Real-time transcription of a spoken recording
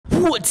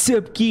What's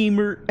up,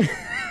 gamer?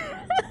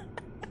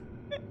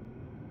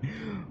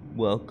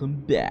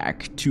 Welcome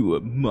back to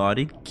a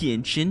modded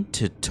Genshin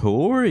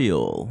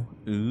tutorial.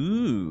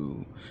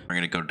 Ooh. We're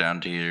gonna go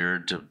down to here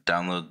to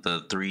download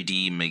the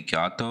 3D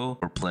Megato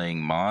for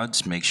playing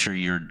mods. Make sure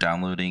you're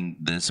downloading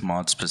this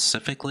mod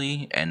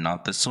specifically and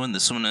not this one.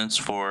 This one is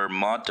for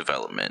mod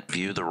development.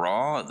 View the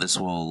raw. This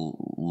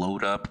will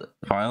load up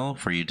the file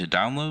for you to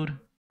download.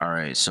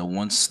 Alright, so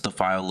once the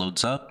file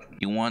loads up,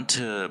 you want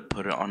to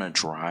put it on a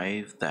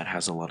drive that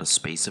has a lot of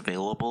space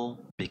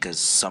available because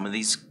some of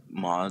these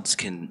mods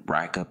can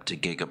rack up to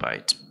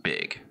gigabytes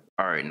big.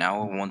 Alright,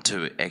 now I want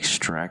to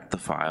extract the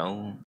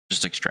file.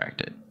 Just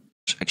extract it.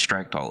 Just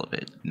extract all of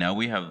it. Now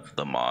we have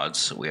the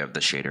mods, we have the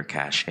shader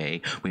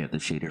cache, we have the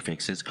shader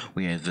fixes,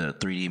 we have the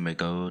 3D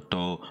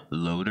Megato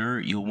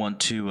loader. You'll want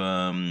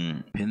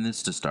to pin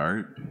this to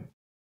start,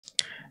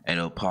 and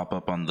it'll pop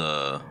up on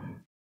the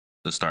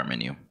start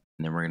menu.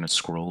 And then we're going to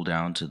scroll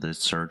down to this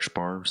search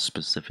bar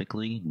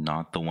specifically,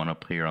 not the one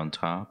up here on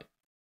top.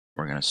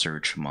 We're going to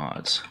search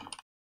mods.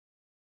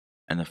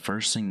 And the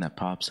first thing that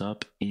pops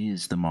up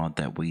is the mod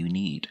that we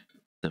need,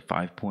 the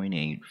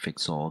 5.8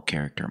 Fix All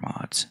Character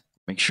Mods.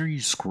 Make sure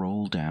you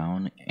scroll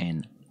down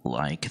and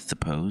like the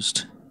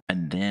post.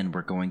 And then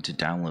we're going to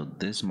download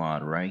this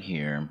mod right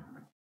here,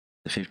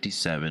 the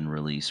 57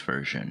 release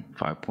version,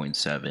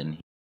 5.7.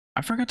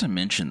 I forgot to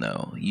mention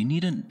though, you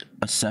need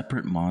a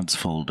separate mods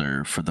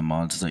folder for the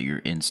mods that you're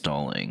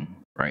installing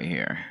right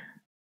here.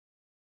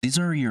 These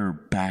are your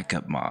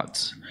backup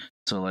mods.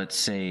 So let's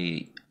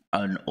say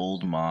an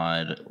old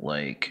mod,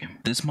 like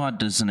this mod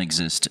doesn't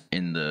exist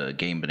in the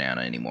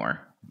GameBanana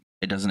anymore.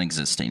 It doesn't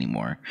exist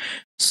anymore.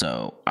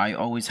 So I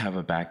always have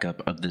a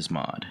backup of this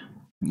mod.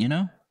 You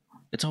know,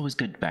 it's always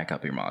good to back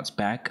up your mods.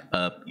 Back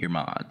up your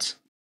mods.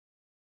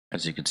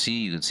 As you can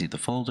see the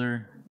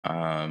folder.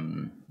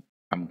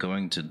 I'm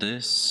going to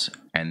this,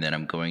 and then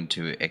I'm going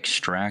to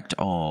extract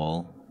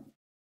all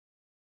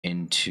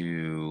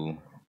into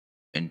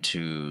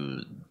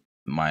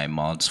my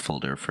mods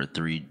folder for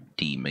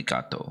 3D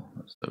Megato.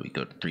 So we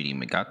go to 3D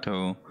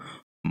Megato,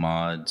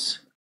 mods,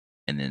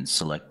 and then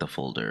select the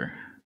folder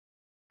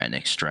and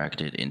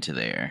extract it into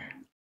there.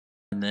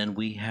 And then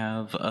we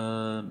have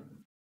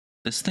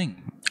this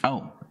thing.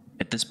 Oh,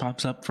 if this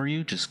pops up for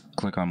you, just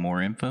click on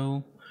more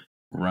info,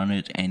 run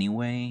it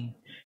anyway,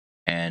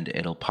 and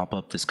it'll pop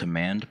up this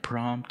command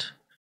prompt.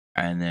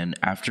 And then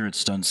after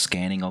it's done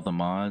scanning all the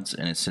mods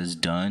and it says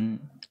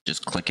done,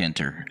 just click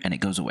enter and it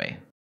goes away.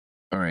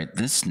 Alright,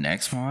 this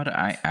next mod,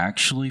 I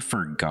actually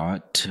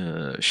forgot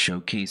to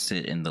showcase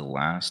it in the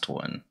last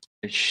one.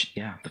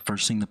 Yeah, the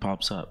first thing that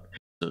pops up.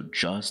 So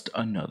just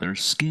another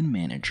skin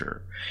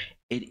manager.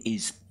 It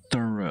is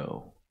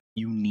thorough.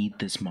 You need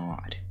this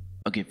mod.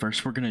 Okay,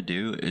 first we're gonna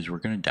do is we're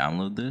gonna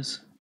download this.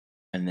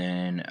 And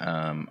then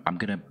I'm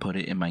gonna put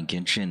it in my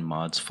Genshin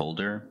mods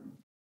folder,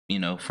 you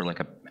know, for like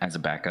as a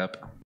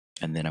backup.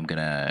 And then I'm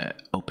gonna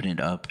open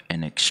it up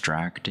and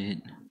extract it.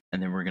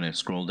 And then we're gonna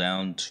scroll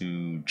down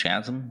to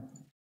JASM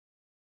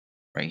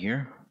right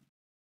here,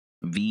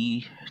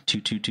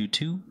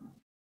 V2222.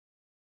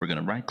 We're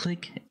gonna right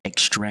click,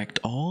 extract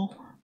all.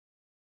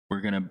 We're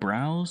gonna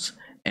browse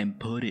and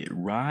put it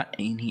right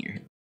in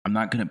here. I'm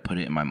not gonna put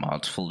it in my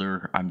mods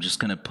folder. I'm just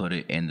gonna put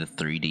it in the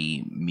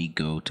 3D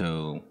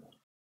Megato.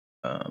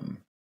 I'm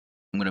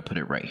gonna put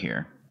it right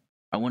here.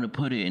 I want to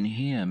put it in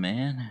here,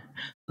 man.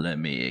 Let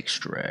me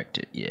extract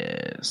it.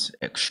 Yes,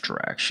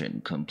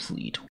 extraction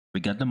complete.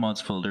 We got the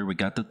mods folder. We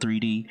got the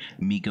 3D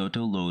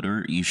Megato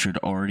loader. You should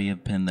already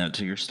have pinned that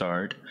to your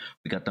start.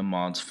 We got the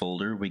mods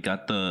folder. We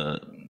got the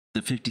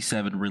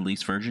 57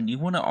 release version. You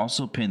want to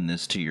also pin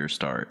this to your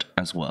start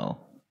as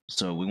well.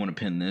 So we want to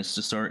pin this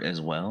to start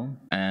as well.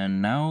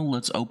 And now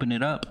let's open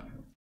it up.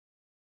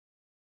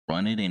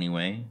 Run it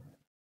anyway.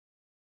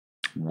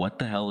 What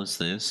the hell is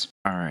this?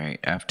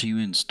 Alright, after you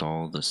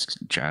install the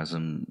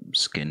JASM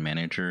skin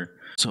manager,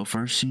 so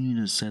first you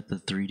need to set the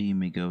 3D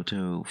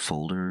Megato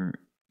folder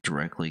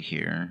directly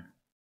here.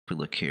 If we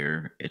look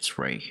here, it's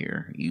right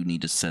here. You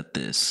need to set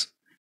this.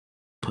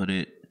 Put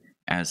it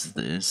as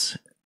this.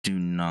 Do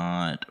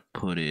not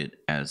put it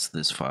as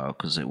this file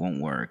because it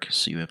won't work.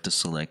 So you have to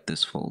select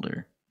this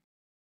folder.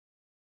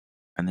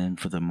 And then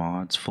for the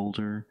mods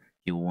folder,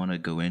 you'll want to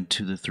go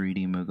into the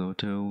 3D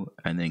Megato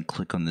and then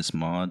click on this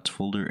mods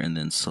folder and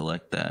then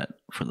select that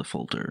for the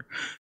folder.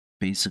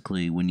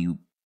 Basically, when you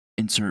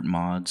insert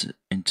mods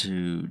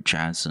into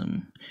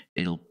JASM,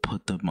 it'll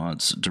put the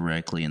mods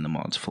directly in the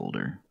mods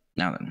folder.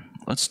 Now then,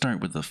 let's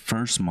start with the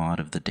first mod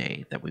of the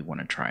day that we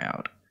want to try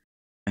out.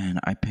 And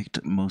I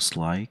picked most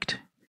liked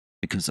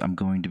because I'm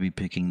going to be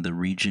picking the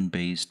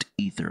region-based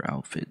Aether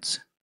outfits.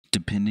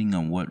 Depending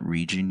on what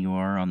region you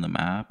are on the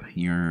map,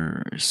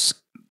 your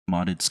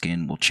modded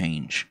skin will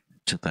change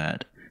to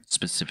that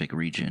specific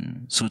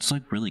region. So it's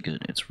like really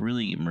good. It's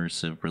really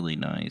immersive, really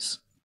nice.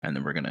 And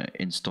then we're gonna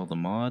install the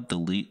mod. The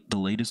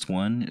latest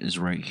one is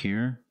right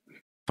here.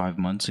 5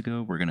 months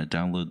ago. We're gonna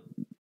download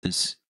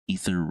this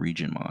Aether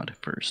region mod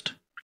first.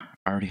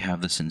 I already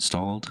have this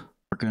installed.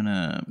 We're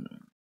gonna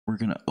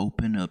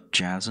open up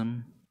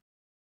JASM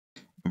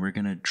We're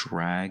gonna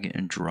drag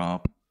and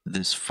drop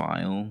this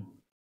file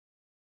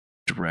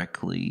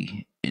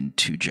directly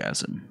into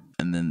JASM,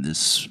 and then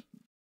this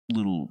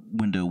little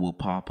window will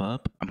pop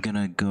up. I'm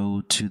gonna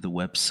go to the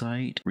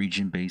website,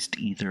 region-based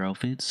Aether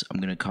outfits. I'm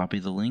gonna copy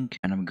the link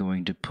and I'm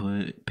going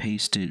to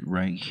paste it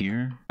right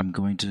here. I'm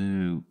going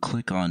to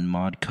click on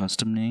mod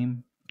custom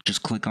name.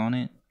 Just click on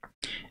it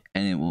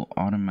and it will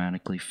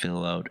automatically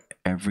fill out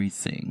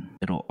everything.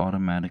 It'll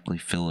automatically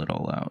fill it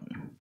all out.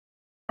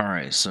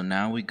 Alright, so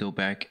now we go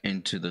back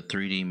into the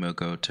 3D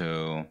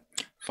Mogoto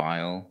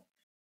file.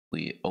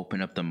 We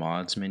open up the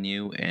mods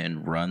menu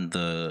and run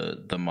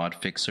the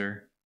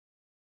ModFixer.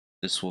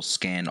 This will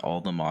scan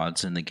all the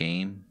mods in the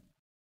game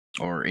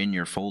or in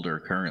your folder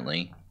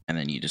currently, and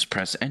then you just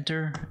press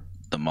enter.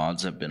 The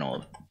mods have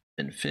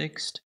been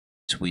fixed.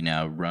 So we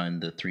now run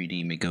the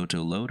 3D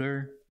Mogoto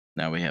loader.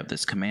 Now we have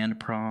this command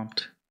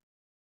prompt.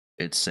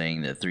 It's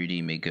saying that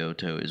 3D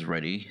Mogoto is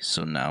ready,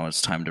 so now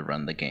it's time to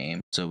run the game.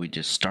 So we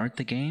just start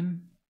the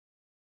game,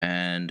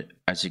 and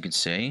as you can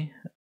see,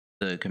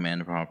 the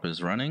command prompt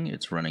is running.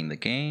 It's running the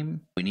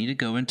game. We need to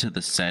go into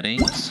the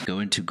settings, go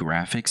into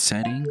graphics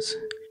settings,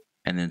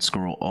 and then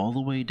scroll all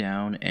the way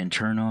down and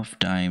turn off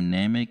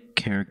dynamic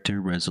character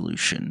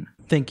resolution.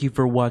 Thank you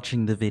for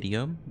watching the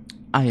video.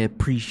 I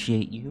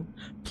appreciate you.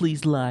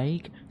 Please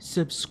like,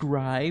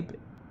 subscribe,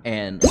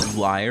 and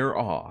Lyre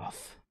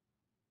off.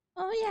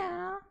 Oh yeah.